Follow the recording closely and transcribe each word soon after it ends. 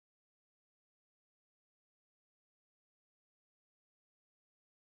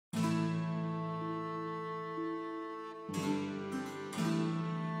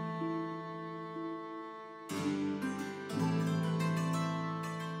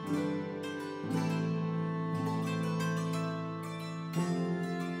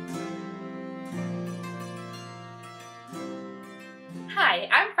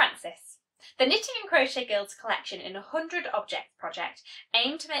The Knitting and Crochet Guild's collection in 100 Objects project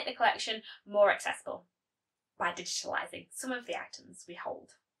aimed to make the collection more accessible by digitalising some of the items we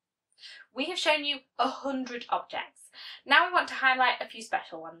hold. We have shown you 100 objects. Now we want to highlight a few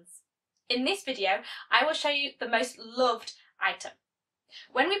special ones. In this video, I will show you the most loved item.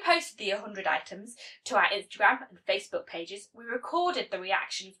 When we posted the 100 items to our Instagram and Facebook pages, we recorded the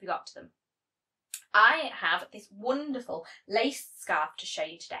reactions we got to them. I have this wonderful lace scarf to show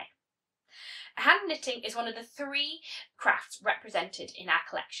you today. Hand knitting is one of the 3 crafts represented in our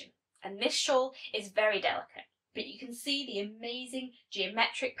collection, and this shawl is very delicate, but you can see the amazing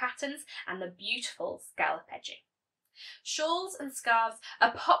geometric patterns and the beautiful scallop edging. Shawls and scarves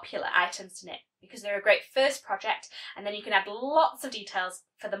are popular items to knit because they're a great first project, and then you can add lots of details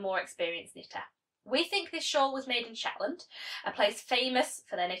for the more experienced knitter. We think this shawl was made in Shetland, a place famous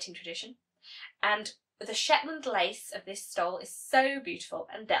for their knitting tradition, and the Shetland lace of this stole is so beautiful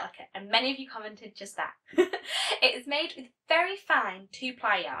and delicate, and many of you commented just that. It is made with very fine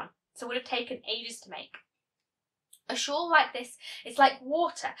 2-ply yarn, so it would have taken ages to make. A shawl like this is like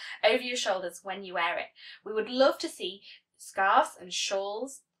water over your shoulders when you wear it. We would love to see scarves and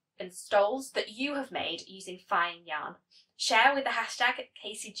shawls and stoles that you have made using fine yarn. Share with the hashtag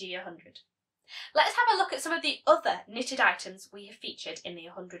KCG100. Let's have a look at some of the other knitted items we have featured in the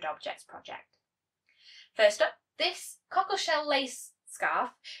 100 Objects project. First up, this cockleshell lace scarf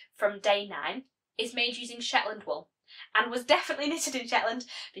from day 9 is made using Shetland wool and was definitely knitted in Shetland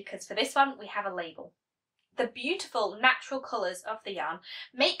because for this one we have a label. The beautiful natural colours of the yarn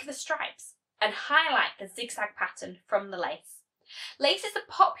make the stripes and highlight the zigzag pattern from the lace. Lace is a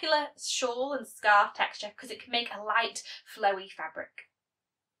popular shawl and scarf texture because it can make a light, flowy fabric.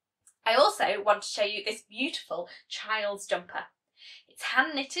 I also want to show you this beautiful child's jumper. It's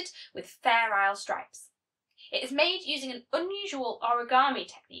hand knitted with Fair Isle stripes. It is made using an unusual origami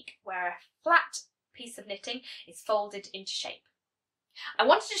technique where a flat piece of knitting is folded into shape. I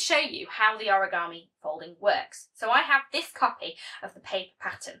wanted to show you how the origami folding works, so I have this copy of the paper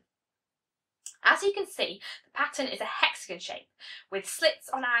pattern. As you can see, the pattern is a hexagon shape with slits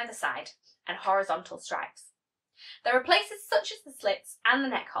on either side and horizontal stripes. There are places such as the slits and the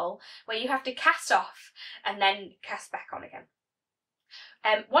neck hole where you have to cast off and then cast back on again.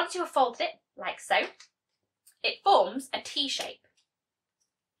 Once you have folded it, like so, it forms a T shape.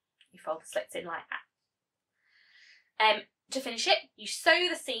 You fold the slits in like that. To finish it, you sew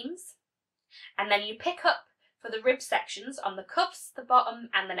the seams and then you pick up for the rib sections on the cuffs, the bottom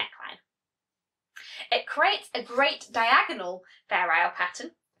and the neckline. It creates a great diagonal Fair Isle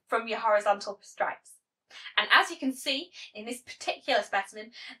pattern from your horizontal stripes. And as you can see in this particular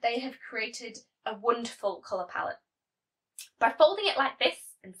specimen, they have created a wonderful colour palette. By folding it like this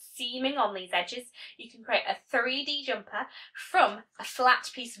and seaming on these edges, you can create a 3D jumper from a flat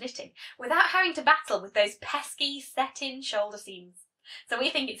piece of knitting without having to battle with those pesky set-in shoulder seams. So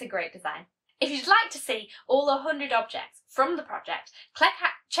we think it's a great design. If you'd like to see all 100 objects from the project,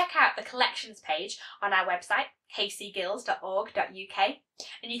 check out the collections page on our website, kcguild.org.uk,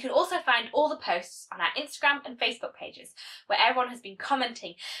 and you can also find all the posts on our Instagram and Facebook pages, where everyone has been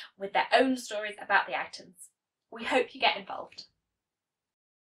commenting with their own stories about the items. We hope you get involved.